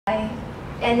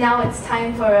and now it's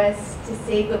time for us to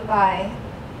say goodbye.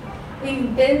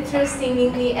 We've been through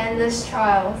seemingly endless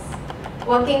trials,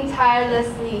 working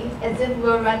tirelessly as if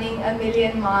we're running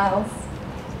 1,000,000 miles,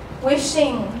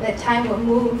 wishing that time would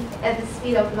move at the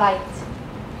speed of light,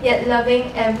 yet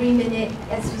loving every minute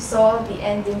as we saw the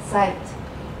end in sight.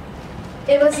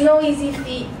 It was no easy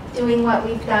feat doing what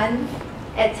we've done.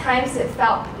 At times it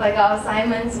felt like our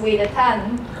assignments weighed a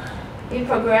ton. We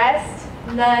progressed,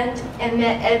 learned, and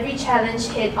met every challenge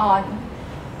head on.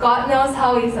 God knows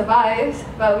how we survived,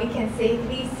 but we can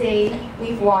safely say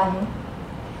we've won.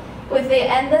 With the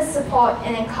endless support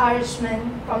and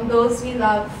encouragement from those we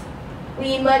love,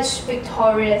 we emerged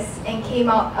victorious and came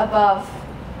out above.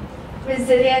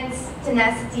 Resilience,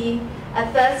 tenacity, a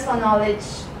thirst for knowledge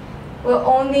will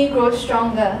only grow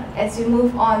stronger as we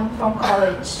move on from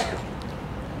college.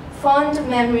 Fond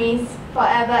memories,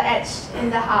 forever etched in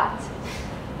the heart,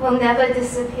 will never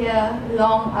disappear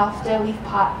long after we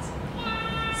part.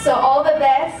 So all the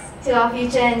best to our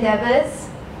future endeavors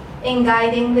in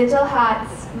guiding little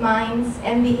hearts, minds,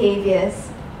 and behaviors.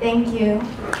 Thank you.